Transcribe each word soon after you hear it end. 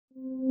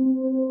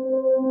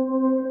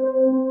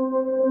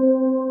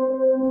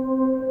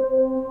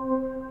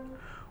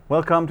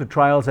Welcome to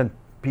Trials and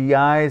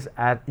PIs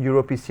at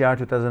EuroPCR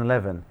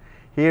 2011.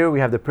 Here we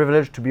have the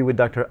privilege to be with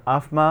Dr.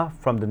 Hofma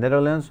from the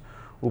Netherlands,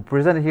 who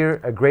presented here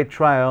a great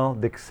trial,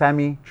 the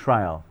XAMI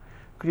trial.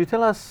 Could you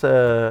tell us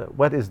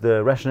what is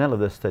the rationale of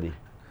this study?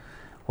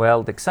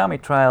 Well, the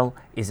XAMI trial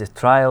is a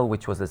trial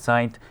which was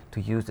designed to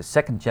use the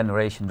second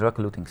generation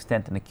drug-eluting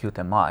stent in acute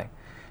MI,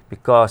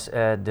 because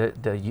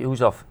the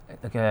use of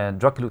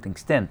drug-eluting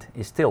stent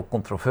is still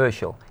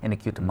controversial in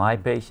acute MI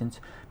patients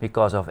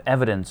because of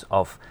evidence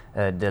of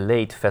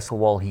delayed vessel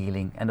wall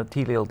healing,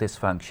 endothelial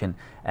dysfunction,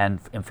 and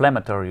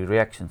inflammatory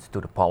reactions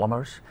to the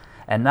polymers.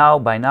 And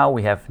by now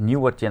we have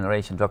newer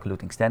generation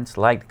drug-eluting stents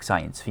like the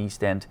XAMI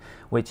stent,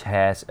 which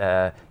has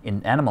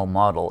in animal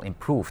model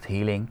improved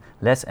healing,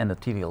 less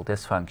endothelial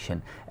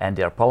dysfunction, and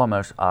their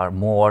polymers are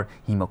more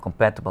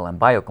hemocompatible and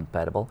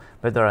biocompatible,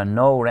 but there are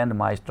no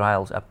randomized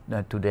trials up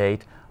to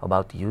date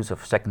about the use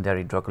of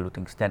secondary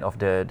drug-eluting stent, of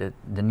the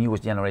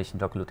newest generation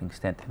drug-eluting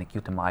stent in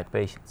acute MI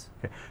patients.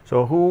 Okay.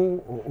 So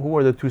who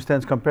were the two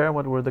stents compared?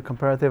 What were the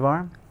comparative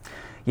arm?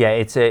 Yeah,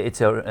 it's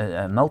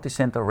a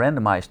multi-center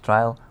randomized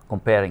trial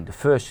comparing the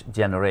first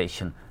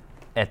generation,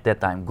 at that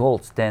time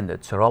gold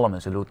standard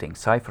sirolimus-eluting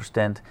Cypher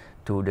stent,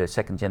 to the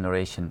second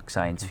generation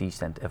XAMI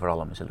stent,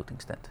 everolimus-eluting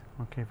stent.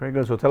 Okay, very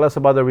good. So tell us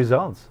about the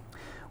results.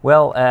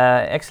 Well,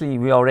 actually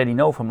we already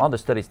know from other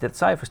studies that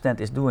Cypher stent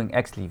is doing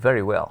actually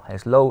very well,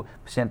 has low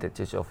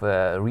percentages of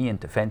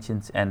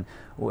re-interventions, and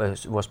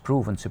was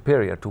proven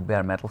superior to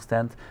bare metal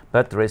stent,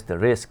 but there is the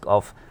risk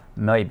of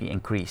maybe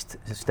increased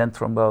stent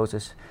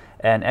thrombosis.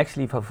 And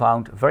actually we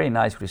found very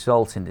nice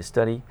results in this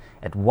study.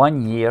 At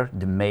 1 year,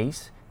 the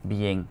MACE,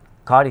 being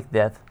cardiac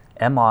death,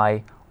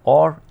 MI,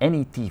 or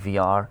any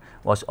TVR,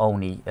 was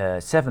only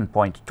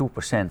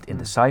 7.2% in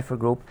the Cypher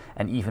group,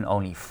 and even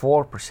only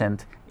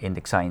 4% in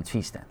the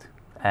XAMI stent.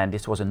 And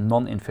this was a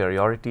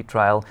non-inferiority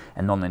trial,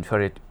 and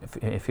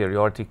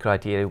non-inferiority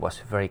criteria was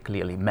very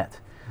clearly met.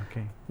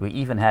 Okay. We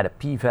even had a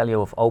p-value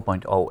of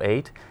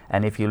 0.08,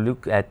 and if you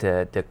look at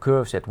the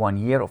curves at 1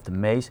 year of the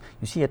MACE,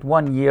 you see at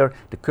 1 year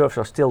the curves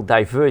are still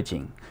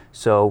diverging,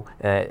 so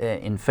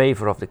in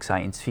favor of the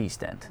XAMI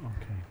stent.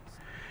 Okay.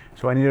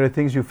 So any other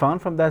things you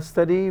found from that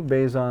study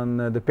based on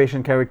the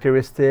patient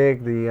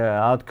characteristic, the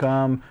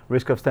outcome,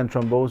 risk of stent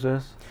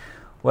thrombosis?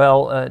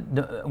 Well,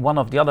 one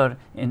of the other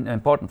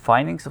important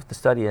findings of the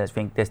study, I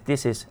think, that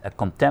this is a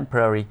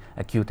contemporary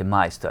acute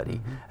MI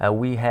study. Mm-hmm.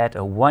 We had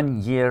a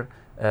 1 year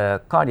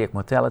cardiac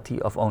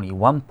mortality of only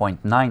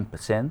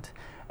 1.9%,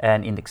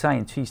 and in the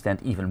XAMI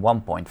stent even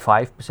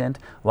 1.5%,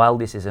 while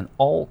this is an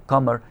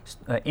all-comer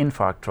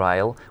infarct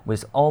trial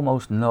with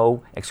almost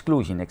no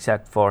exclusion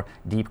except for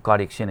deep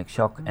cardiac ischemic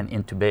shock and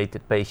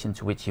intubated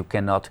patients, which you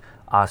cannot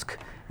ask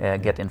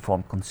get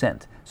informed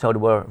consent. So there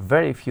were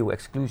very few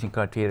exclusion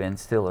criteria and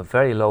still a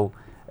very low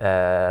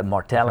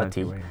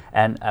mortality.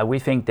 And we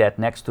think that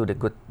next to the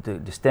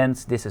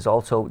stents, this is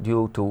also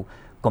due to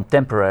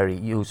contemporary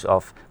use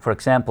of, for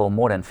example,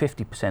 more than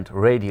 50%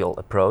 radial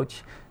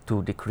approach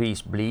to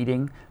decrease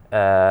bleeding.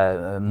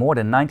 More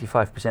than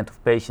 95%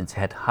 of patients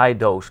had high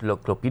dose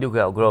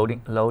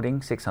clopidogrel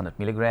loading, 600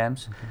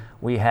 milligrams. Okay.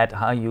 We had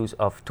high use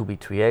of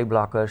 2B3A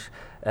blockers,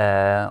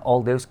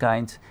 all those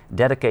kinds.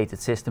 Dedicated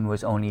system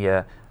with only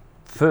a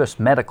first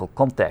medical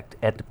contact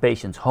at the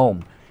patient's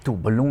home to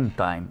balloon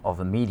time of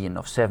a median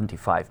of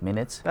 75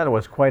 minutes. That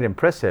was quite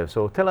impressive.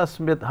 So tell us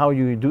a bit how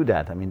you do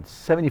that. I mean,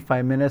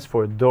 75 minutes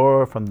for a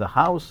door from the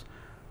house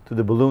to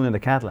the balloon in the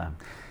cath lab.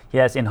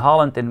 Yes, in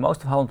Holland, in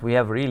most of Holland, we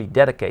have a really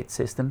dedicated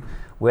system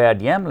where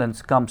the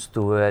ambulance comes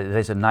to,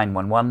 there's a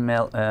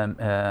 911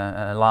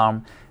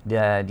 alarm,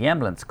 the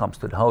ambulance comes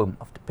to the home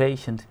of the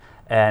patient,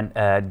 and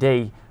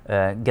they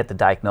get the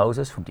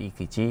diagnosis from the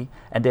EKG,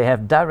 and they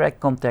have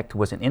direct contact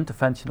with an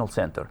interventional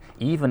center.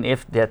 Even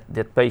if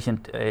that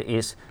patient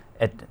is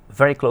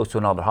very close to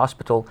another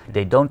hospital,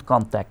 they don't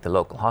contact the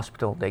local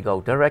hospital, they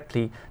go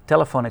directly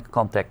telephonic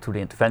contact to the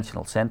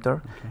interventional center.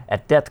 Okay.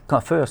 At that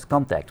first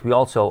contact, we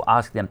also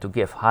ask them to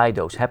give high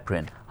dose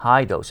heparin,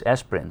 high dose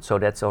aspirin, so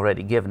that's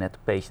already given at the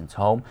patient's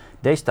home.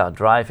 They start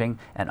driving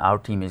and our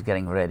team is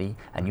getting ready,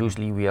 and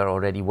usually we are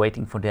already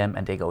waiting for them,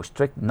 and they go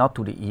not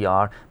to the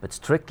ER, but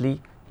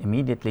strictly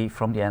immediately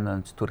from the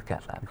ambulance to the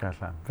cath lab.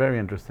 Cath lab. Very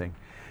interesting.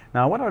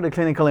 Now, what are the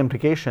clinical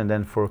implications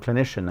then for a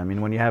clinician? I mean,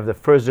 when you have the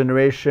first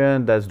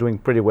generation that's doing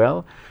pretty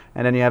well,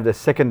 and then you have the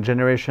second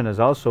generation is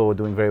also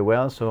doing very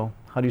well, so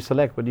how do you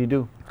select? What do you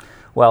do?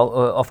 Well,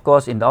 of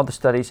course, in the other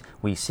studies,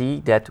 we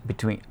see that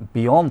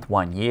beyond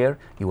 1 year,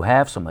 you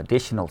have some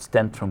additional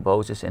stent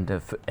thrombosis in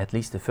at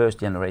least the first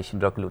generation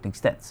drug-eluting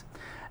stents.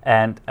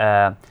 And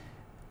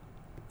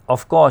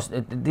of course,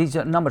 these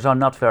numbers are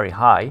not very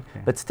high,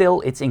 okay, but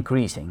still it's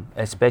increasing,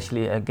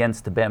 especially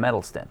against the bare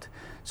metal stent.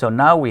 So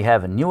now we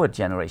have a newer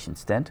generation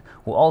stent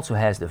who also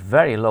has the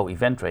very low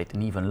event rate,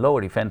 and even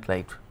lower event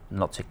rate,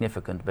 not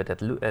significant, but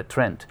at a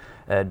trend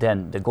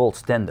than the gold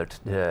standard,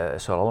 the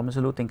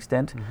sirolimus-eluting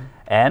stent. Mm-hmm.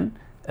 And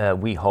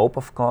we hope,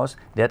 of course,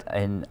 that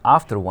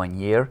after 1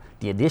 year,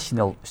 the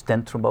additional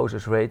stent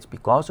thrombosis rates,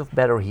 because of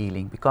better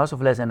healing, because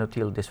of less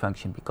endothelial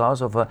dysfunction,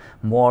 because of a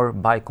more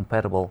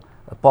biocompatible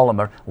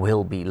polymer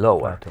will be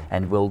lower Plateau.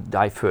 and will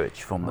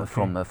diverge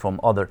from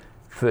other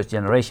first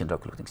generation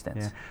drug-eluting stents.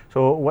 Yeah.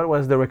 So what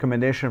was the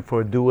recommendation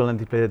for dual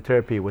antiplatelet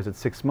therapy? Was it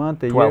 6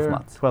 months, a 12 year?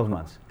 months. 12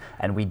 months.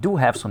 And we do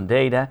have some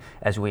data,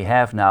 as we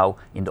have now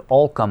in the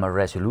all-comer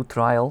Resolute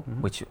trial,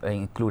 which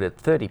included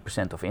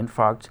 30% of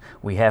infarcts.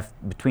 We have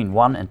between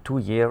 1 and 2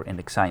 years in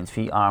the Science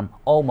V arm,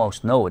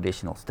 almost no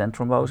additional stent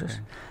thrombosis.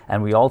 Okay.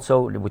 And we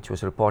also, which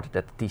was reported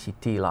at the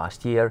TCT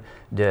last year,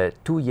 the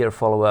 2-year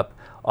follow-up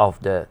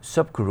of the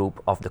subgroup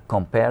of the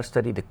COMPARE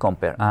study, the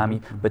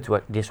COMPARE-AMI,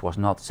 but this was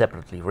not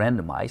separately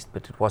randomized,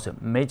 but it was a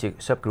major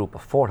subgroup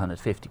of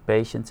 450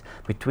 patients.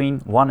 Between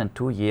 1 and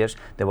 2 years,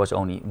 there was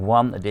only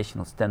 1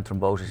 additional stent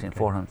thrombosis in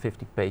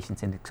 450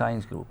 patients in the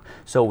science group.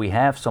 So we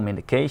have some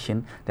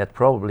indication that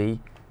probably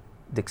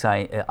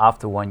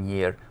after 1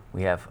 year,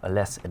 we have a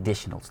less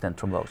additional stent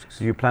thrombosis.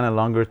 Do you plan a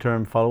longer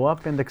term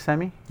follow-up in the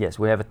XAMI? Yes,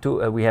 we have a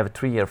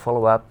 3-year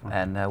follow-up,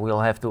 and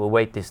we'll have to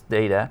await this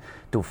data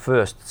to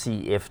first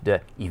see if the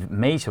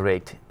MACE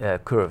rate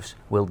curves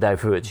will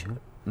diverge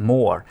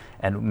more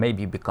and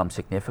maybe become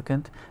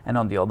significant, and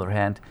on the other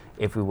hand,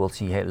 if we will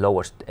see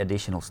lower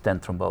additional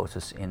stent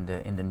thrombosis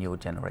in the newer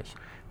generation.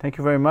 Thank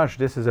you very much.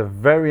 This is a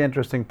very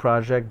interesting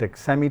project, the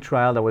XAMI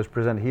trial that was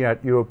presented here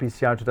at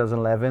EuroPCR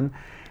 2011.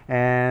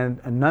 And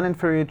a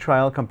non-inferiority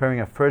trial comparing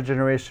a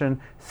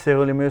first-generation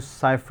sirolimus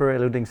Cypher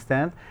eluting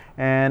stent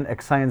and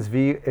a Science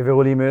V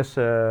everolimus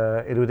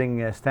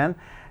eluting stent.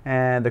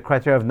 And the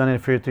criteria of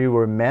non-inferiority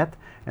were met,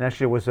 and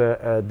actually it was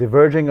a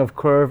diverging of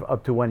curve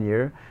up to 1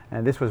 year.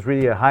 And this was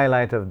really a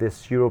highlight of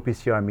this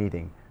EuroPCR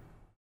meeting.